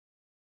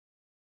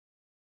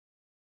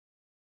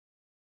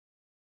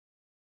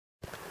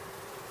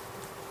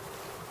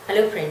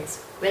Hello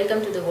friends,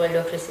 welcome to the world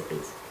of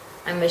recipes.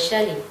 I'm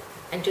Vaishali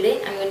and today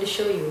I'm going to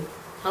show you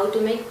how to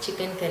make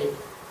chicken curry.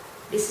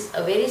 This is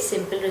a very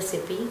simple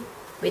recipe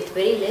with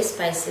very less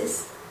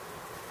spices.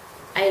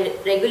 I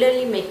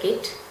regularly make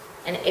it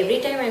and every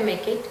time I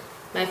make it,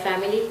 my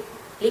family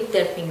lick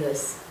their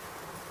fingers.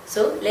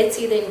 So let's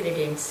see the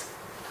ingredients.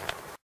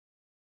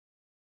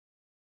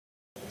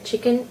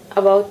 Chicken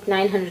about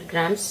 900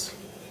 grams.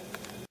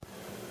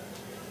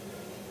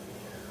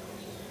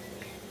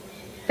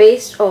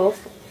 Paste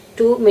of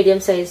 2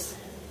 medium-sized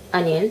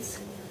onions,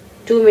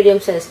 2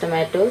 medium-sized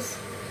tomatoes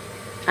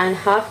and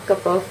half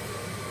cup of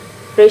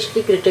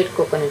freshly grated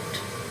coconut.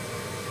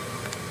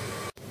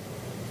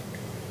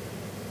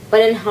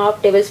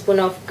 1½ tablespoon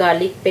of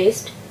garlic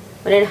paste,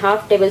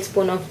 1½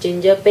 tablespoon of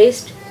ginger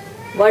paste,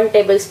 1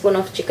 tablespoon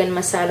of chicken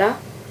masala,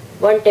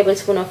 1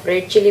 tablespoon of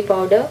red chili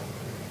powder,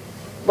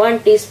 1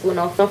 teaspoon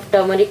of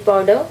turmeric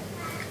powder,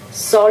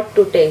 salt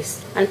to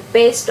taste and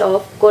paste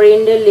of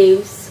coriander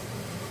leaves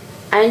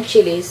and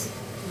chilies.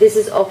 This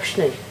is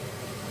optional.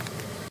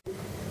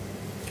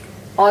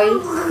 Oil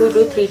 2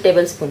 to 3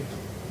 tablespoons.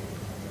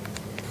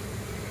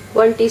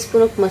 1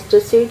 teaspoon of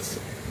mustard seeds,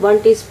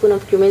 1 teaspoon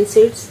of cumin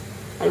seeds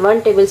and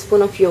 1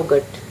 tablespoon of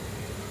yogurt.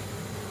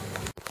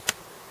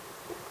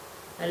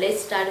 Now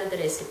let's start with the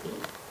recipe.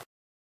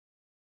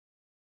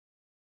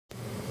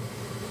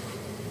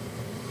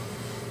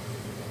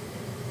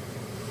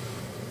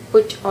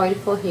 Put oil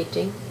for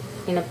heating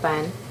in a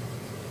pan.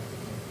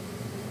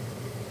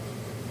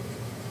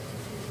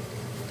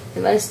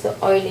 And once the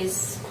oil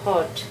is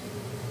hot,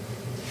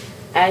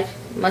 add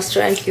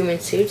mustard and cumin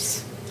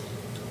seeds.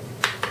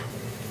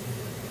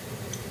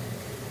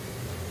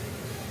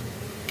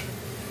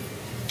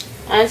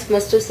 As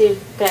mustard seed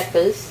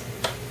crackles,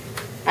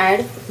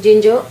 add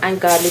ginger and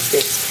garlic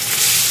paste.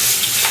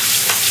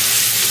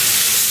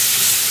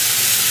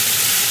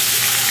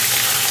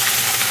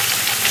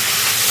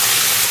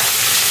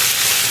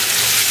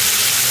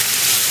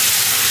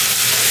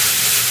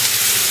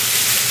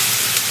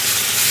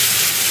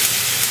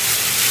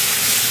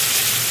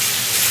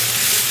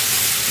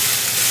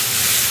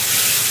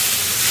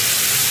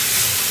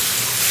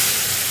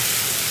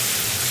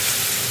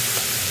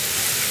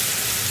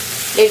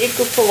 Let it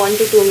cook for 1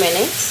 to 2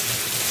 minutes.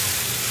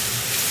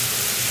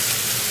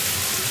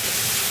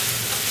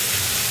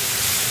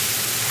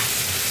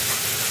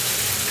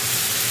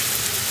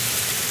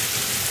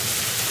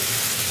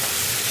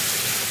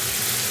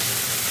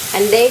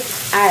 And then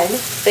add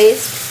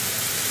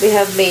paste we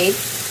have made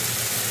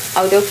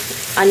out of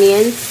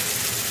onions,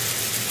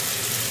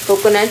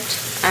 coconut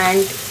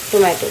and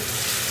tomato.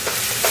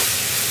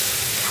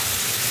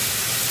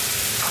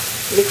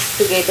 Mix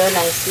together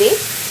nicely.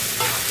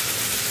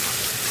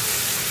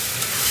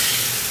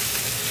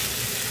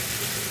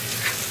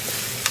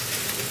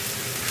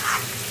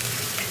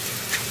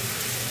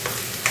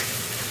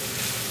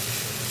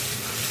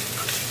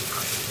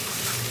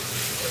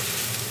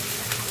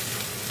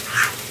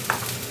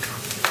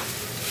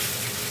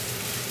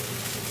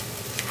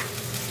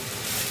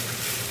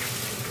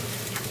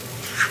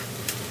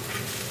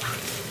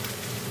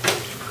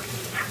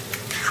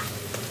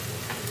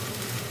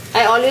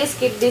 I always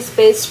keep this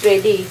paste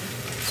ready,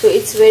 so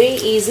it's very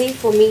easy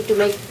for me to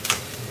make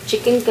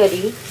chicken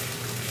curry.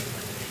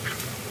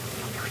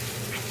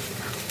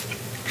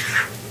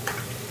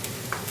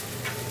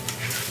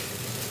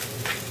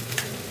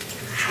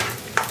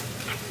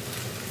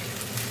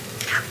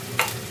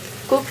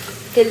 Cook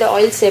till the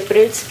oil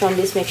separates from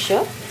this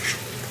mixture.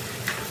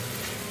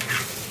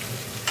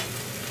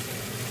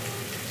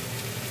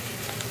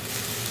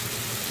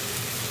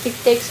 It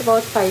takes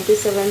about 5 to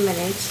 7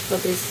 minutes for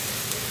this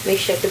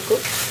mixture to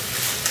cook.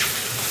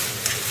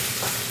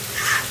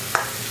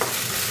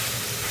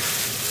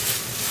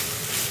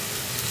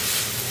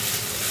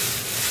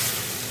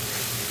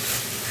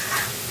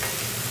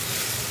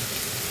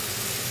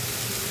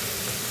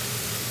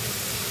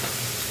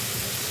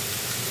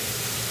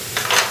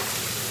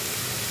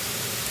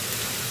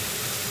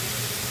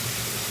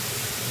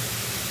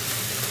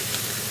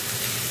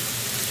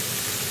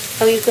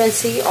 Now you can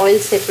see oil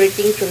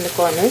separating from the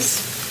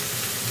corners.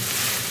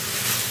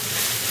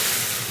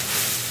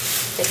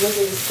 That means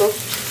it is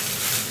cooked.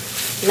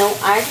 Now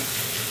add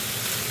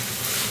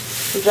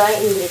dry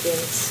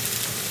ingredients.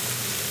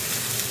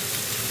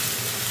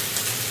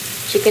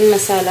 Chicken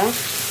masala,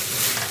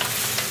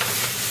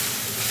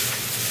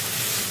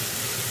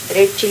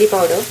 red chili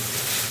powder,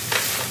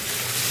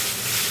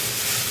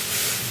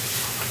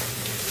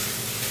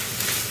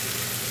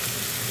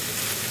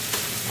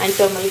 and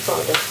turmeric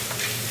powder.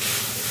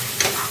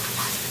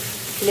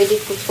 Let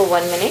it cook for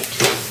 1 minute.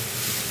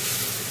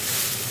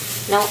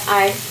 Now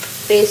add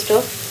paste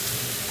of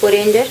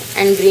coriander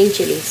and green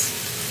chilies.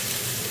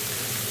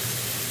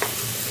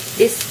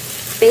 This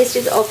paste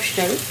is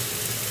optional.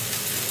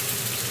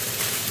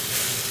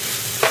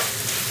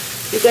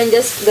 You can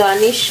just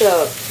garnish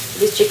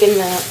this chicken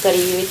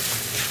curry with.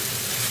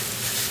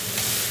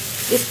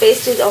 This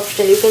paste is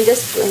optional. You can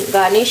just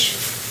garnish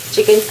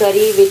chicken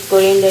curry with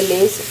coriander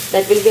leaves.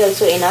 That will be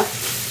also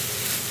enough.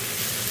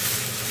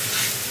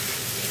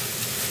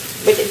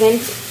 But when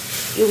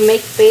you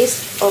make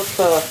paste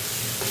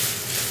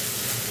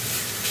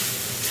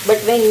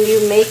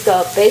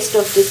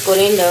of this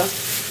coriander,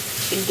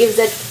 it gives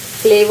that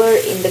flavor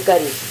in the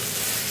curry,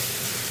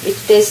 which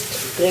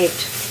tastes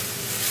great.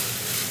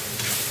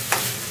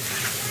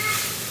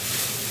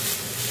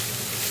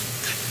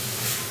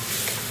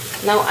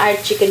 Now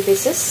add chicken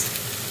pieces.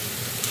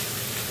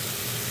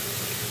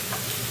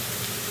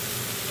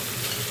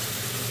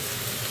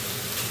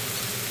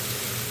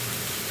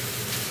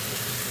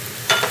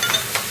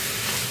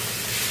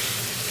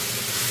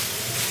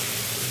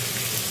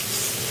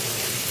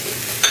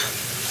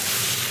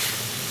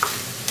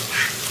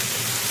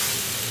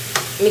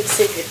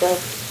 Mix it with the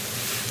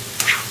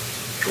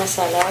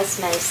masalas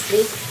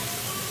nicely.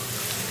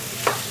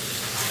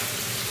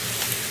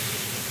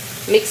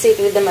 Mix it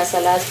with the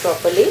masalas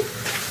properly.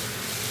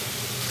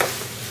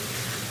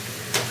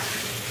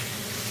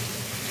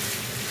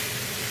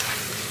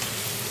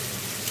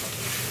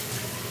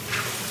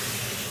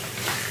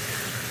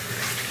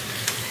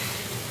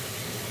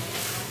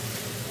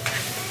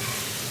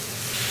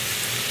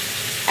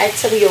 Add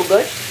some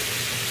yogurt.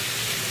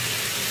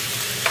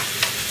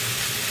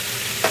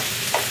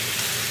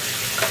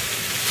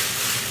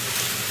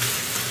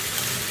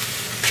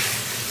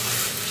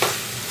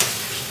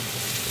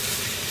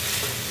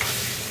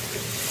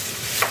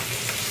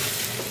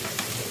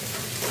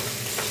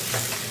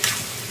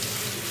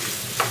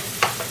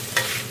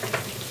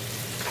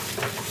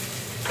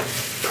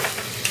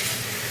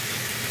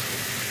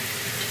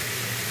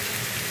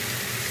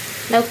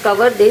 Now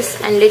cover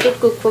this and let it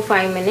cook for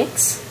 5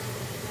 minutes.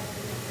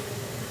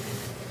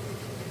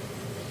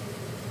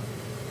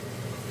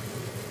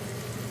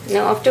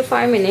 Now after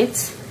 5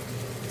 minutes,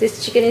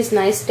 this chicken is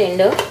nice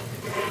tender.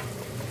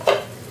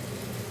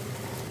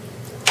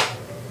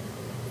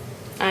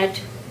 Add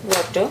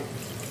water.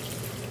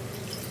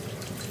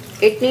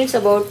 It needs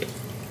about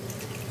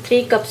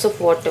 3 cups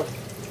of water.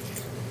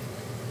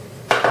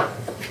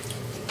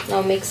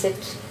 Now mix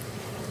it.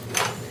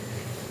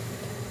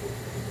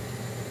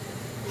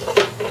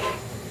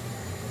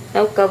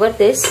 Now cover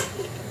this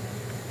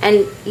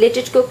and let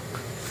it cook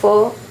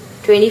for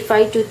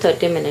 25 to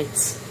 30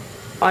 minutes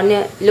on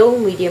a low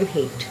medium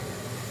heat.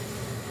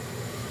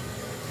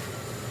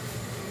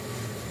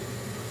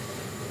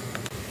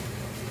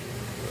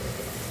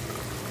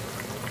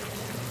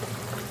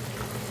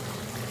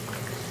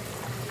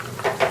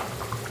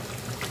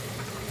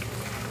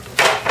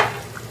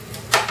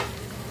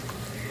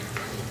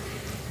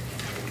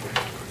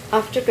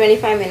 After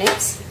 25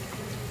 minutes,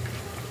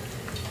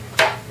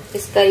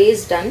 this curry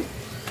is done.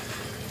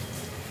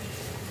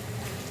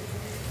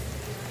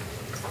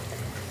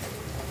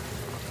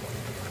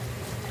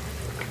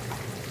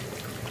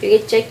 You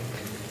can check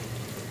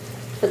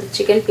for the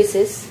chicken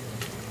pieces.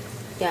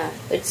 Yeah,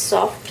 it's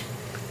soft.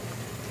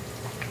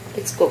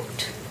 It's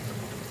cooked.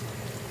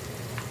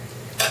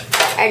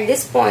 At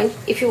this point,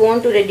 if you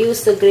want to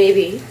reduce the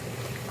gravy,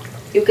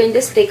 you can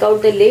just take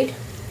out the lid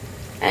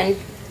and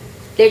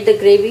let the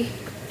gravy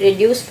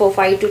reduce for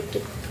 5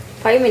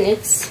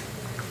 minutes.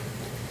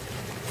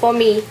 For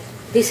me,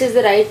 this is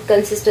the right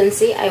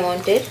consistency I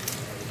wanted.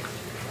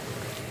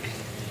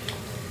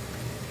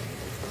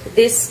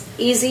 This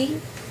easy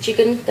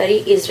chicken curry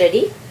is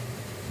ready.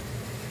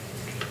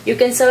 You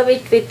can serve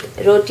it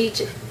with roti,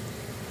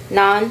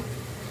 naan,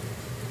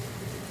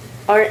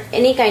 or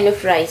any kind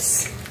of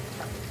rice.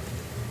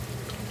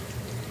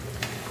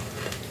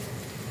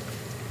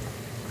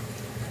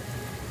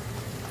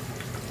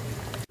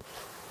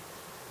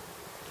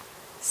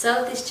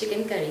 Serve this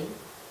chicken curry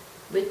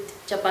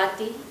with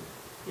chapati,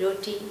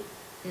 roti,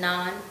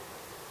 naan,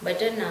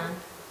 butter naan,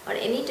 or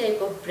any type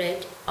of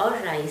bread or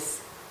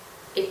rice.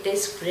 It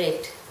tastes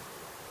great.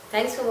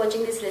 Thanks for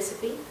watching this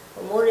recipe.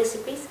 For more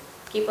recipes,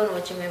 keep on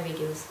watching my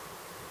videos.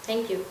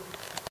 Thank you.